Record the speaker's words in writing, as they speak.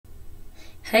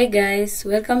Hi guys,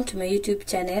 welcome to my YouTube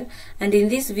channel, and in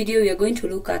this video we are going to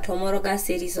look at homologous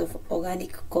series of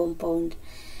organic compound.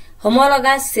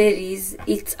 Homologous series,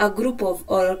 it's a group of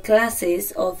or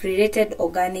classes of related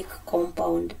organic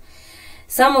compound.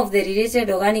 Some of the related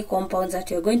organic compounds that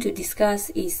we are going to discuss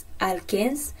is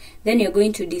alkanes, then you're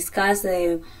going to discuss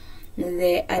the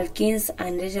alkenes,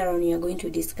 and later on you are going to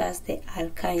discuss the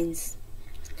alkynes.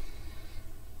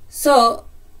 So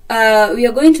we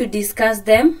are going to discuss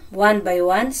them one by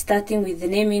one, starting with the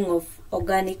naming of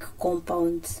organic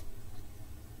compounds.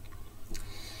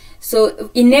 So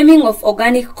in naming of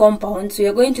organic compounds, we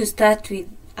are going to start with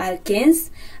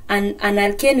alkanes, and an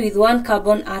alkane with one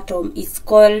carbon atom is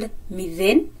called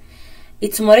methane.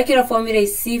 Its molecular formula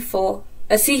is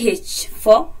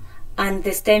CH4, and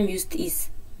the stem used is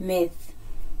meth.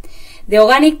 The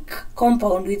organic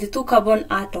compound with two carbon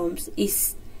atoms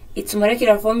its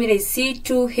molecular formula is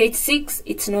C2H6,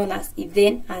 it's known as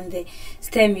ethane, and the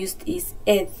stem used is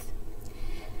eth.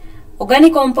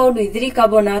 Organic compound with three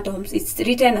carbon atoms, it's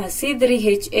written as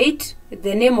C3H8,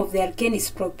 the name of the alkane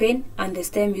is propane, and the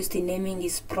stem used in naming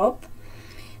is prop.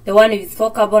 The one with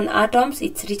four carbon atoms,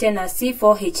 it's written as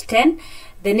C4H10,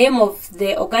 the name of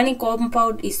the organic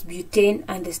compound is butane,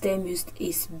 and the stem used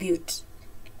is but.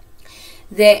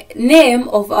 The name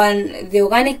of the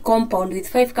organic compound with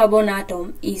 5 carbon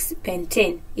atom is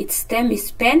pentane. Its stem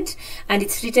is pent, and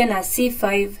it's written as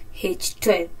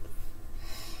C5H12.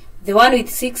 The one with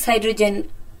 6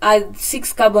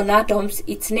 carbon atoms,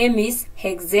 its name is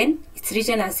hexane. It's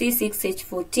written as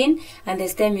C6H14, and the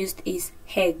stem used is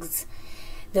hex.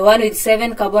 The one with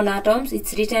 7 carbon atoms,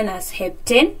 it's written as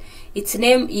heptane. Its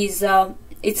name is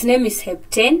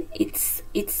heptane.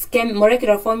 Its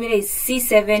molecular formula is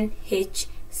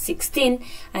C7H16,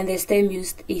 and the stem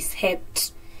used is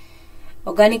hept.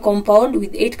 Organic compound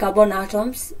with 8 carbon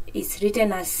atoms is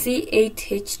written as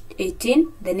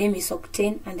C8H18. The name is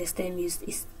octane, and the stem used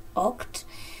is oct.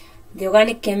 The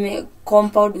organic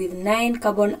compound with 9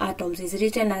 carbon atoms is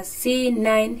written as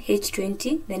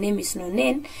C9H20. The name is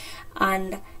nonane,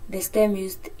 and the stem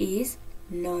used is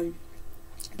non.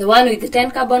 The one with the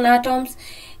 10 carbon atoms,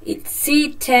 it's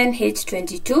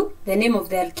C10H22. The name of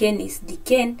the alkane is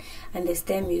decane, and the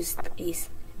stem used is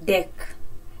dec.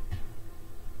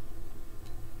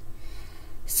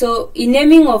 So in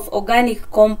naming of organic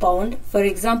compound, for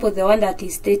example, the one that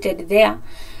is stated there,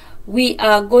 we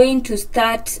are going to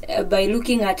start by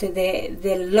looking at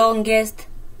the longest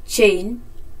chain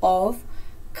of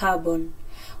carbon.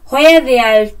 Where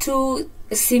there are two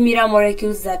similar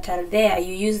molecules that are there,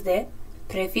 you use the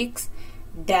prefix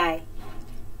di.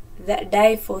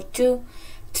 Di for 2,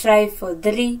 tri for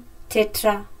 3,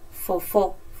 tetra for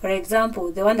 4. For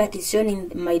example, the one that is shown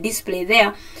in my display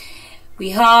there,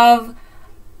 we have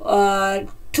 2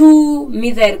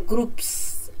 methyl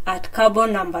groups at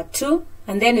carbon number 2,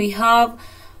 and then we have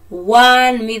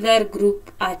 1 methyl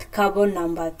group at carbon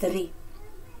number 3.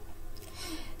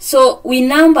 So we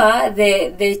number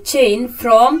the chain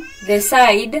from the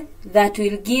side that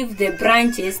will give the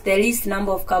branches the least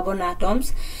number of carbon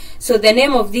atoms. So the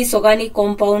name of this organic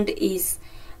compound is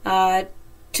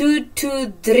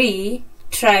 2,2,3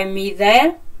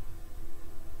 trimethyl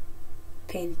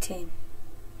pentane.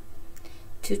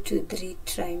 2,2,3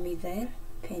 trimethyl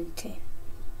pentane.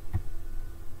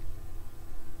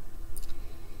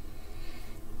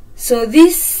 So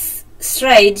this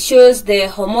slide shows the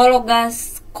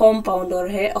homologous compound or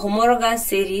homologous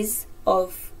series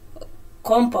of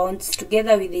compounds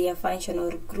together with their functional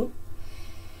group.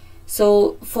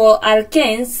 So for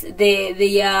alkanes, their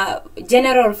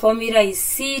general formula is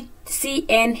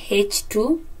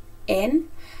CnH2n,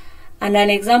 and an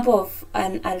example of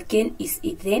an alkane is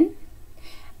ethane,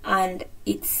 and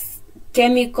its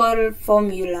chemical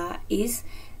formula is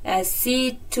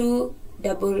C2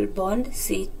 double bond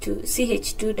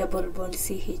CH2 double bond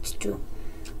CH2.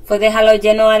 For the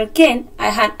halogenoalkane,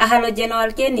 a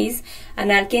halogenoalkane is an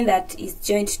alkane that is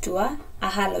joined to a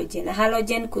halogen. A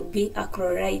halogen could be a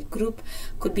chloride group,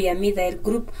 could be a methyl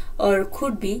group, or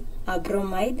could be a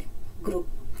bromide group.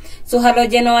 So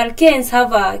halogenoalkanes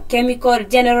have a chemical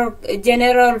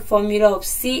general formula of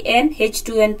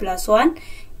CnH2n plus 1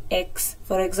 X.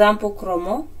 For example,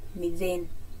 chromomethane.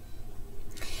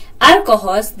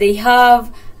 Alcohols, they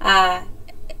have a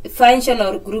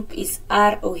functional group is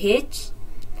ROH.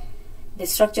 The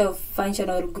structure of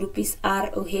functional group is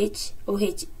ROH.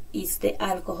 OH is the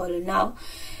alcohol now.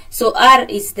 So R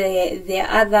is the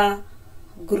other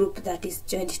group that is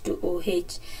joined to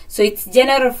OH. So its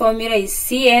general formula is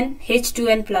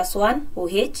CnH2n plus 1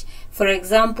 OH. For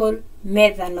example,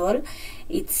 methanol,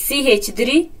 it's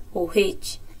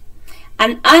CH3OH.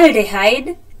 An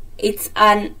aldehyde, it's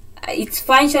an its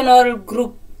functional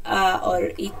group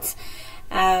or its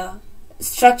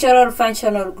structural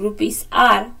functional group is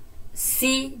R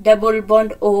C double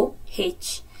bond O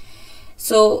H.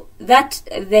 So that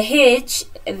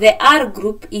the R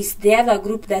group is the other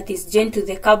group that is joined to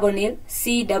the carbonyl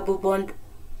C double bond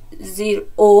 0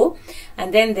 O,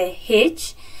 and then the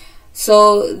H.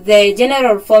 So the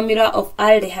general formula of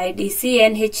aldehyde is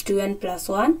CnH2n plus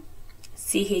 1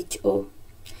 CHO.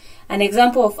 An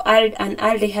example of an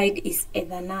aldehyde is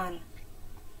ethanol.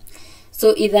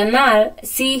 So ethanol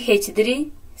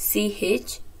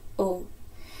CH3CHO.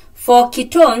 For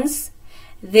ketones,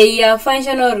 the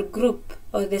functional group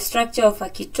or the structure of a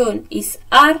ketone is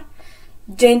R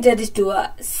joined to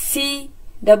a C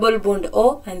double bond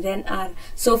O and then R.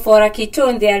 So for a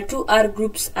ketone, there are two R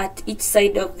groups at each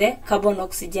side of the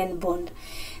carbon-oxygen bond.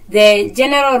 The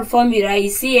general formula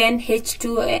is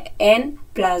CnH2n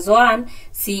plus 1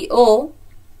 CO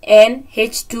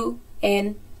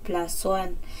NH2n plus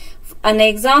 1. An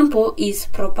example is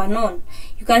propanone.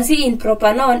 You can see in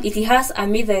propanone, it has a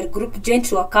methyl group joined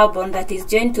to a carbon that is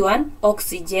joined to an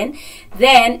oxygen.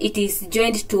 Then it is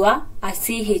joined to a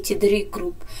CH3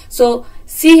 group. So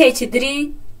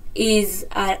CH3 is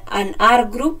an R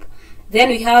group. Then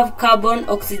we have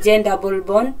carbon-oxygen double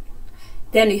bond.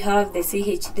 Then we have the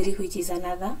CH3, which is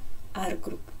another R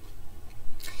group.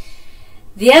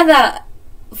 The other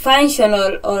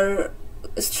functional or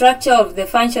structure of the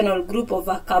functional group of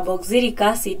a carboxylic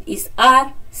acid is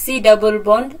R C double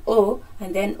bond O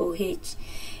and then OH.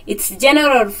 Its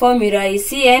general formula is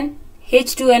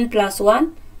CnH2n plus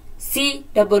 1 C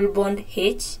double bond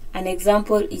H. An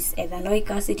example is ethanoic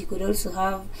acid. You could also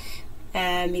have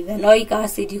methanoic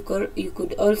acid. You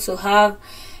could also have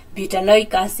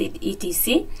butanoic acid,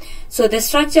 etc. So the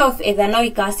structure of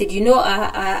ethanoic acid,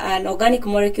 an organic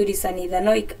molecule is an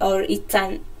ethanoic, or it's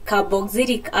an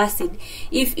carboxylic acid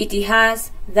if it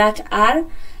has that R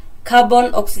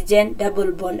carbon oxygen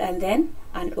double bond and then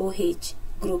an OH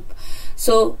group.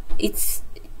 So it's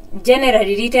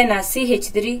generally written as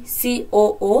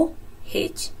CH3COOH.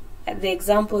 The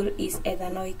example is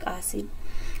ethanoic acid.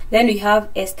 Then we have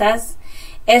esters.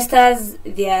 Esters,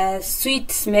 they are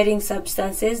sweet smelling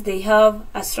substances. They have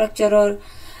a structural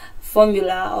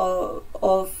formula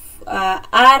of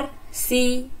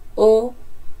RCO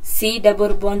C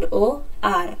double bond O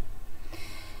R.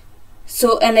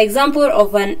 So an example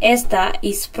of an ester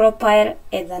is propyl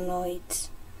ethanoate.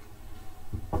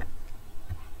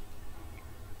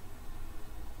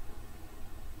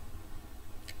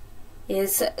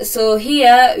 Yes, so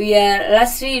here we are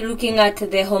lastly looking at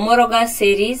the homologous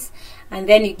series, and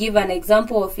then you give an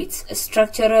example of its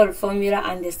structural formula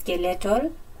and the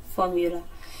skeletal formula.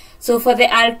 So for the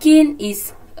alkene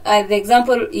is the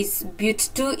example is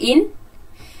but2-ene.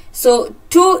 So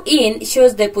 2-ene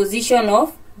shows the position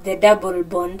of the double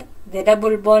bond. The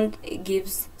double bond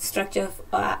gives structure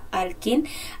of alkene,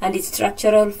 and its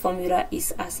structural formula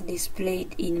is as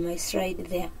displayed in my slide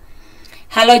there.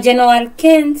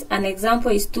 Halogenoalkanes, an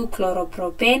example is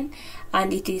 2-chloropropane,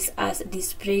 and it is as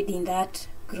displayed in that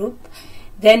group.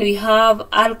 Then we have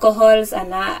alcohols,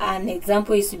 and an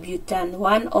example is butane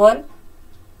 1 or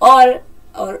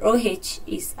OH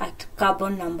is at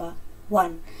carbon number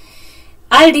 1.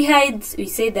 Aldehydes, we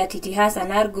say that it has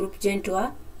an R group joined to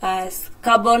a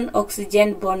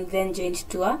carbon-oxygen bond, then joined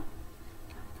to a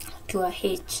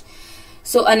H.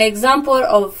 So an example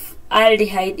of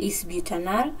aldehyde is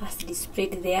butanol, as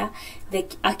displayed there.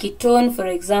 A ketone, for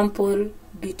example,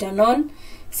 butanone,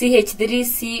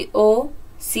 CH3CO,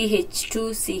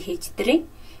 CH2CH3.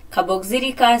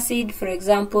 Carboxylic acid, for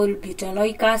example,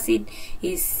 butanoic acid,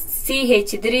 is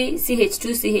CH3,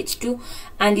 CH2CH2,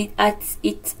 and at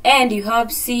its end you have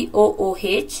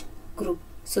COOH group.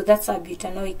 So that's a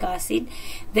butanoic acid.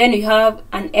 Then you have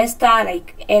an ester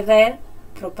like ethyl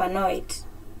propanoate.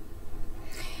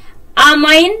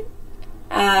 Amine,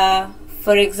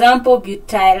 for example,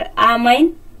 butyl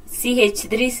amine,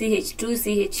 CH3, CH2,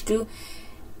 CH2,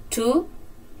 2,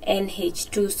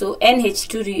 NH2. So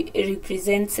NH2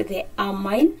 represents the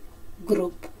amine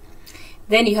group.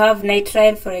 Then you have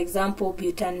nitrile, for example,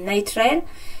 butanitrile,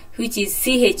 which is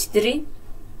CH3,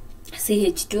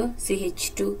 CH2,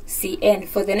 CH2, CN.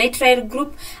 For the nitrile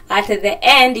group, at the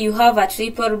end you have a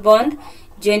triple bond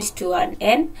joined to an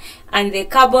N, and the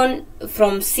carbon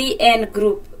from CN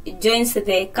group joins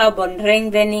the carbon,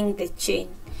 lengthening the chain.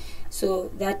 So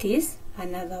that is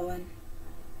another one.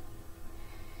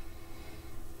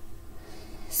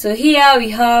 So here we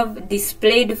have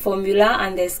displayed formula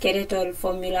and the skeletal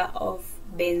formula of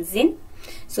benzene.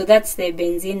 So that's the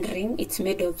benzene ring. It's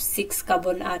made of 6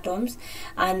 carbon atoms,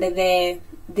 and there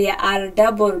are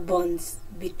double bonds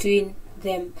between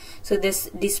them. So this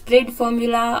displayed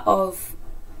formula of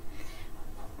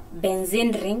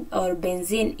benzene ring or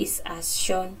benzene is as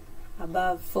shown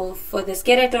above. For the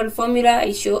skeletal formula,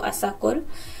 I show a circle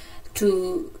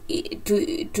to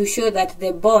show that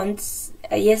the bonds,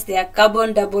 yes, there are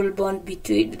carbon double bond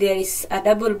between, there is a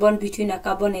double bond between a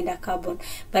carbon and a carbon,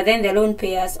 but then the lone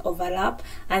pairs overlap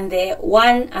and the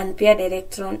one unpaired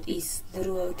electron is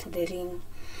throughout the ring.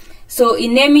 So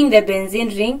in naming the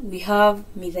benzene ring, we have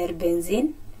methyl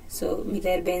benzene. So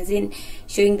methyl benzene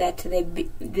showing that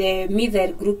the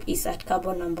methyl group is at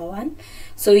carbon number 1.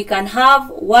 So we can have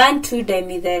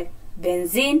 1,2-dimethyl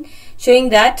benzene showing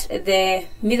that the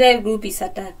methyl group is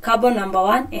at carbon number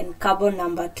 1 and carbon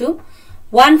number 2.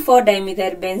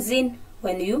 1,4-dimethyl benzene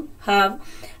when you have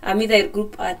a methyl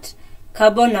group at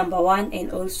carbon number 1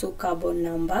 and also carbon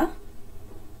number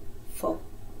 4.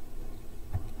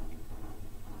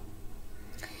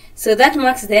 So that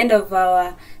marks the end of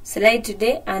our slide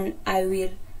today, and I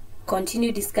will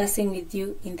continue discussing with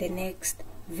you in the next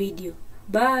video.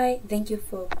 Bye. Thank you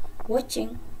for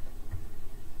watching.